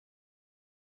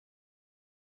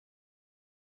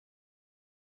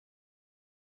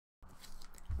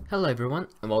Hello everyone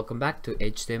and welcome back to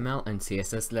HTML and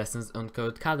CSS lessons on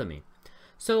Codecademy.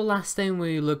 So last time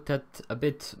we looked at a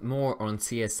bit more on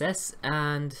CSS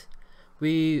and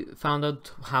we found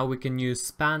out how we can use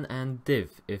span and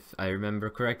div, if I remember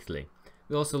correctly.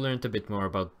 We also learned a bit more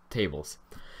about tables.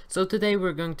 So today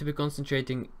we're going to be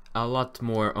concentrating a lot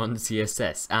more on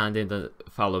CSS and in the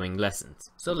following lessons.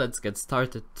 So let's get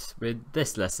started with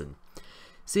this lesson.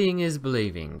 Seeing is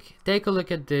believing. Take a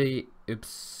look at the...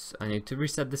 Oops, I need to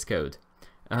reset this code.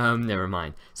 Never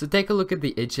mind. So take a look at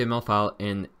the HTML file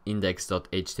in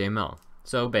index.html.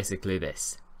 So basically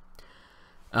this.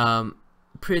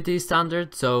 Pretty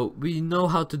standard, so we know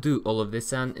how to do all of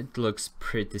this and it looks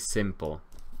pretty simple.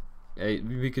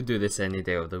 We could do this any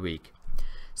day of the week.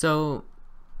 So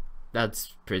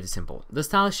that's pretty simple. The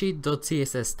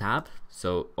stylesheet.css tab,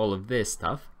 so all of this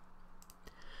stuff,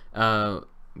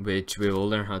 which we will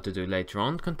learn how to do later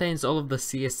on, contains all of the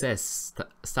CSS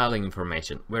styling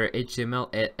information, where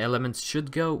HTML elements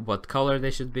should go, what color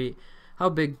they should be, how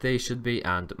big they should be,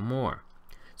 and more.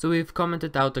 So we've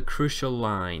commented out a crucial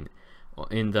line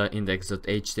in the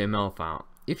index.html file.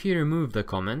 If you remove the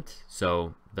comment,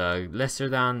 so the lesser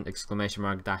than, exclamation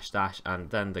mark, dash dash, and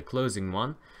then the closing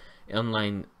one on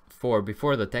line 4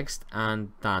 before the text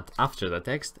and that after the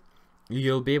text,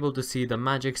 you'll be able to see the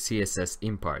magic CSS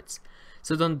imports.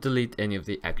 So don't delete any of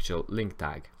the actual link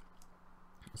tag.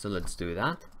 So let's do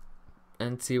that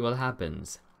and see what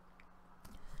happens.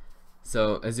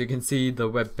 So as you can see, the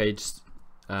web page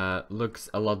looks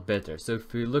a lot better. So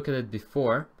if we look at it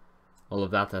before all of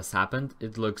that has happened,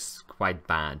 it looks quite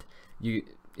bad.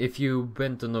 If you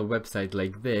went on a website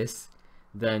like this,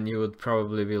 then you would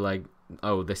probably be like,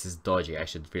 oh, this is dodgy, I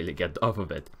should really get off of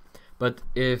it. But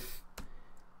if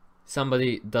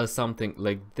somebody does something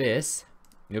like this,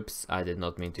 oops, I did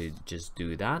not mean to just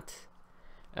do that.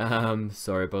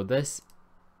 Sorry about this.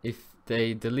 If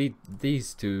they delete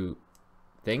these two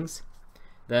things,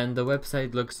 then the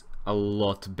website looks a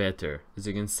lot better. As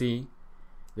you can see,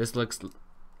 this looks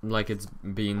like it's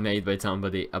being made by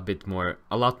somebody a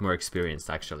lot more experienced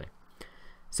actually.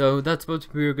 So that's what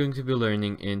we're going to be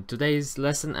learning in today's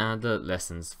lesson and the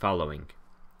lessons following.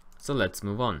 So let's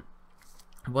move on.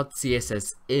 What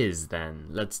CSS is then?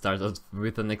 Let's start off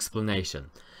with an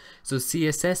explanation. So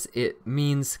CSS, it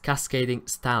means cascading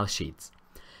style sheets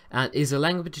and is a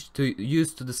language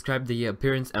used to describe the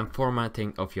appearance and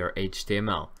formatting of your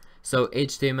HTML. So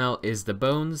HTML is the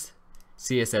bones,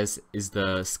 CSS is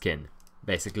the skin.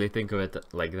 Basically think of it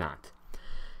like that.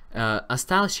 A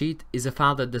style sheet is a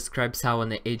file that describes how an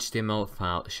HTML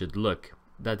file should look.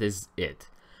 That is it.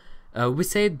 We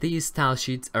say these style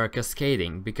sheets are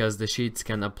cascading because the sheets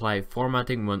can apply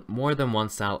formatting when more than one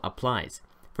style applies.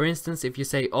 For instance, if you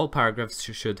say all paragraphs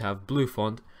should have blue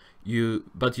font,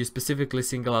 but you specifically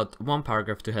single out one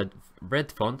paragraph to have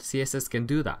red font, CSS can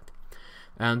do that.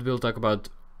 And we'll talk about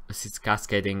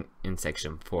cascading in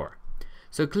section 4.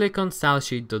 So click on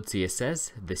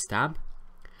stylesheet.css, this tab,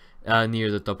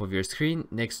 near the top of your screen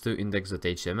next to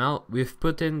index.html. We've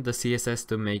put in the CSS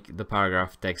to make the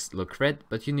paragraph text look red,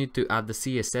 but you need to add the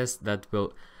CSS that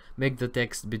will make the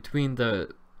text between the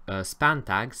span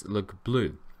tags look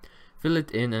blue. Fill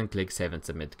it in and click Save and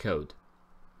Submit Code.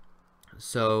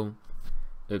 So,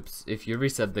 oops, if you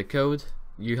reset the code,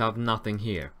 you have nothing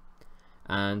here.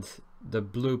 And the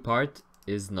blue part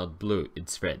is not blue,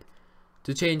 it's red.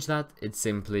 To change that, it's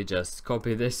simply just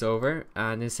copy this over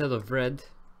and instead of red,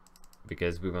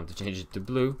 because we want to change it to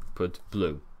blue, put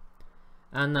blue.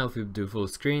 And now if we do full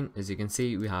screen, as you can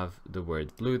see, we have the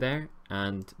word blue there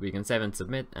and we can save and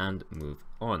submit and move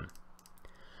on.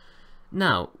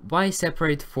 Now, why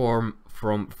separate form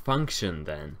from function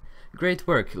then? Great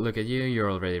work, look at you,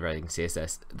 you're already writing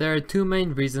CSS. There are two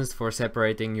main reasons for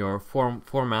separating your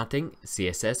formatting,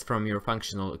 CSS, from your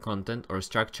functional content or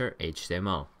structure,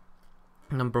 HTML.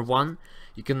 Number one,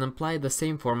 you can apply the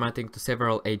same formatting to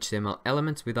several HTML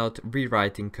elements without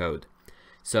rewriting code.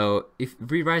 So, if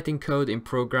rewriting code in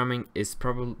programming is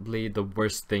probably the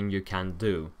worst thing you can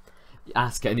do.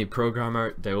 Ask any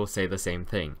programmer, they will say the same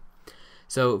thing.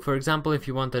 So, for example, if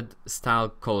you wanted style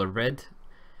color red,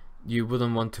 you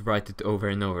wouldn't want to write it over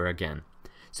and over again.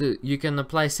 So you can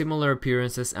apply similar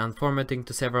appearances and formatting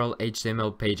to several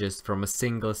HTML pages from a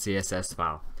single CSS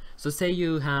file. So say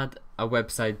you had a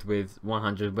website with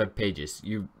 100 web pages,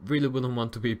 you really wouldn't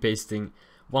want to be pasting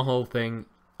one whole thing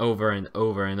over and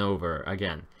over and over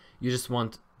again. You just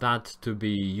want that to be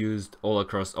used all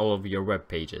across all of your web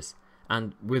pages.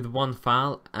 And with one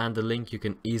file and a link you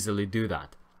can easily do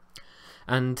that.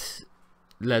 And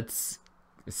let's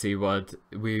see what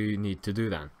we need to do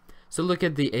then. So look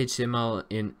at the HTML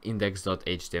in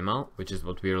index.html, which is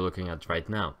what we are looking at right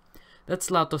now. That's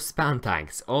a lot of span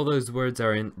tags. All those words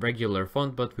are in regular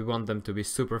font, but we want them to be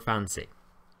super fancy.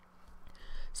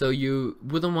 So you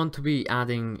wouldn't want to be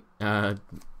adding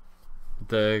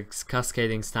the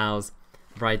cascading styles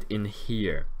right in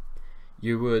here.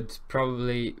 You would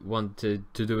probably want to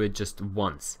do it just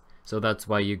once. So that's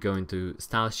why you go into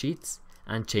style sheets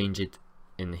and change it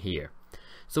in here.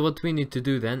 So what we need to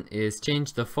do then is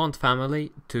change the font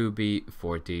family to be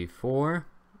 44,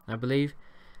 I believe.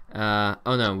 Oh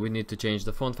no, we need to change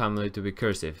the font family to be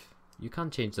cursive. You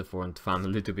can't change the font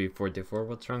family to be 44,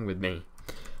 what's wrong with me?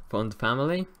 Font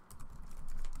family,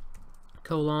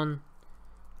 colon,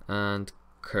 and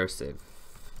cursive.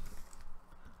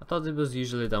 I thought it was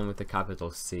usually done with a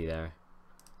capital C there,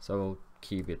 so we'll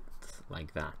keep it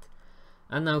like that.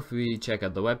 And now if we check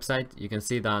out the website, you can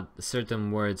see that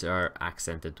certain words are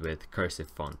accented with cursive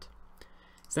font.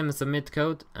 Send and submit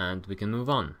code and we can move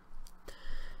on.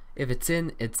 If it's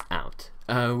in, it's out.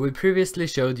 We previously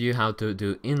showed you how to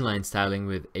do inline styling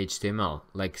with HTML,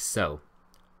 like so.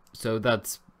 So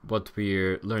that's what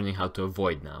we're learning how to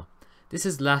avoid now. This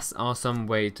is less awesome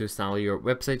way to style your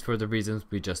website for the reasons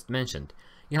we just mentioned.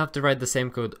 You have to write the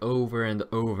same code over and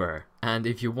over, and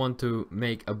if you want to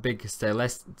make a big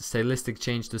stylistic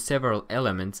change to several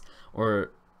elements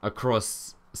or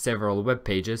across several web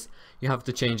pages, you have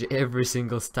to change every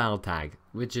single style tag,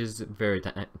 which is very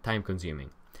time consuming.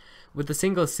 With a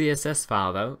single CSS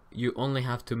file though, you only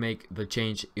have to make the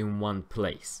change in one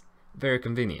place. Very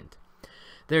convenient.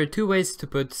 There are two ways to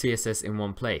put CSS in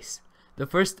one place. The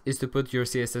first is to put your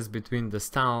CSS between the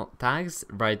style tags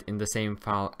right in the same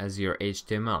file as your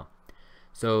HTML.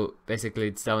 So basically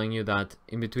it's telling you that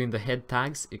in between the head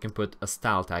tags you can put a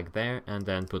style tag there and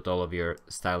then put all of your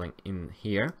styling in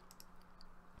here.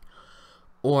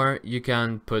 Or you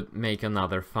can make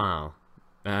another file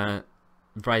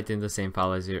right in the same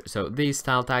file as your... So these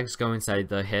style tags go inside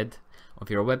the head of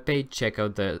your web page. Check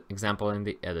out the example in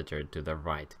the editor to the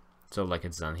right. So like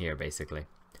it's done here basically.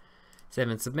 Save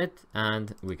and submit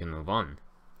and we can move on.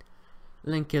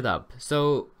 Link it up.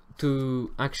 So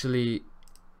to actually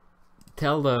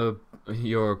tell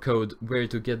your code where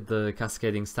to get the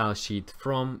cascading style sheet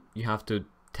from, you have to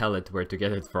tell it where to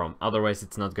get it from. Otherwise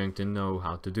it's not going to know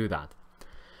how to do that.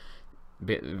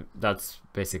 That's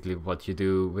basically what you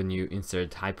do when you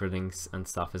insert hyperlinks and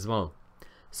stuff as well.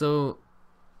 So,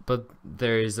 but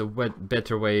there is a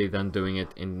better way than doing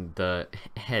it in the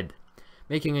head.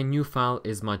 Making a new file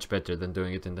is much better than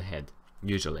doing it in the head,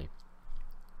 usually.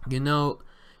 You know,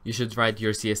 you should write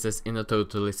your CSS in a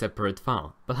totally separate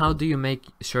file, but how do you make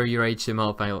sure your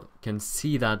HTML file can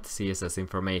see that CSS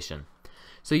information?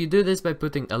 So you do this by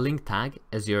putting a link tag,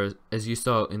 as you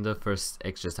saw in the first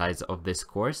exercise of this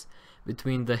course,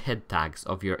 between the head tags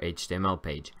of your HTML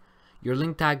page. Your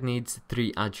link tag needs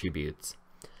 3 attributes.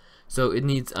 So it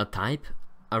needs a type,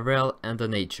 a rel, and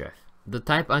an href. The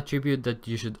type attribute that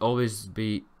should always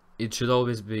be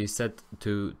set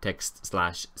to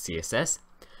text/CSS.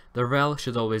 The rel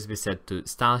should always be set to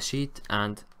style sheet,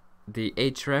 and the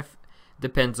href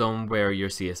depends on where your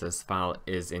CSS file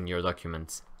is in your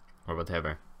documents or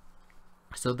whatever.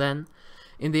 So then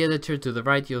in the editor to the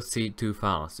right you'll see 2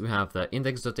 files. We have the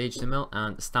index.html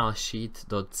and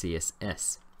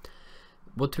stylesheet.css.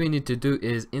 What we need to do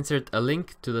is insert a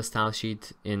link to the style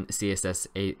sheet in CSS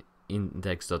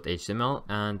index.html,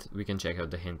 and we can check out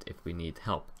the hint if we need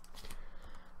help.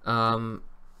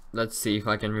 Let's see if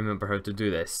I can remember how to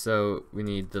do this. So we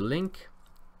need the link,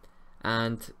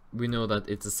 and we know that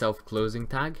it's a self-closing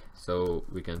tag, so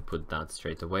we can put that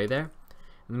straight away there.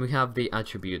 And we have the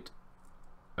attribute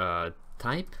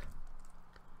type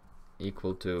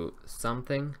equal to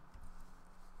something,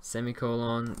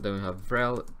 semicolon, then we have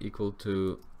rel equal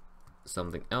to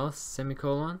something else,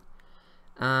 semicolon,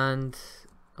 and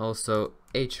also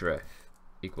href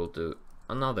equal to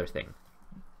another thing.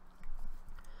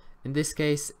 In this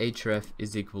case, href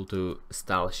is equal to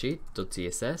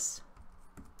stylesheet.css,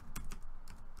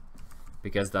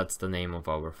 because that's the name of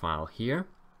our file here.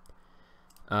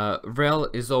 Rel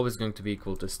is always going to be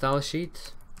equal to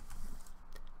stylesheet,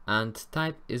 and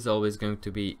type is always going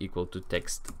to be equal to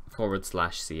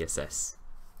text/CSS.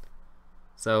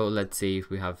 So let's see if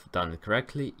we have done it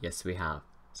correctly. Yes, we have.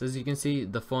 So as you can see,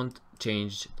 the font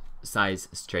changed size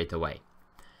straight away.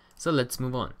 So let's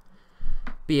move on.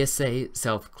 PSA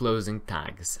self-closing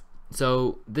tags.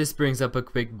 So this brings up a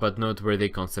quick but noteworthy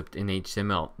concept in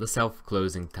HTML, the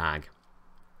self-closing tag.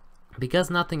 Because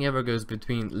nothing ever goes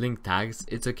between link tags,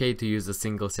 it's okay to use a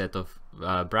single set of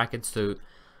brackets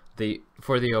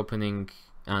for the opening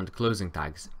and closing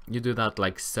tags. You do that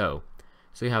like so.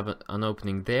 So you have an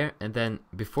opening there, and then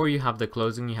before you have the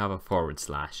closing you have a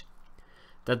 /.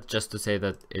 That's just to say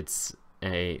that it's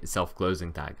a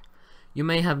self-closing tag. You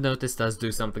may have noticed us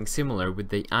do something similar with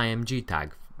the img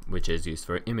tag, which is used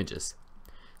for images.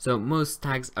 So most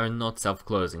tags are not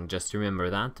self-closing, just remember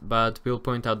that, but we'll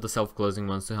point out the self-closing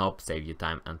ones to help save you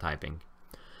time and typing.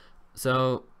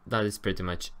 So that is pretty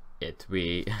much it.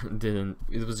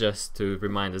 It was just to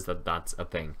remind us that that's a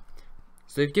thing.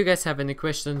 So if you guys have any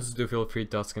questions, do feel free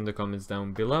to ask in the comments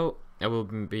down below. I will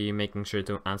be making sure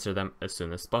to answer them as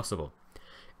soon as possible.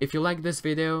 If you like this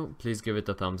video, please give it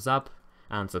a thumbs up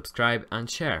and subscribe and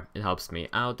share. It helps me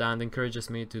out and encourages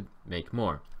me to make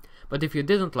more. But if you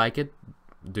didn't like it,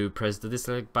 do press the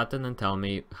dislike button and tell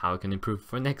me how I can improve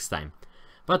for next time.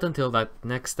 But until that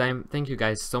next time, thank you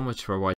guys so much for watching.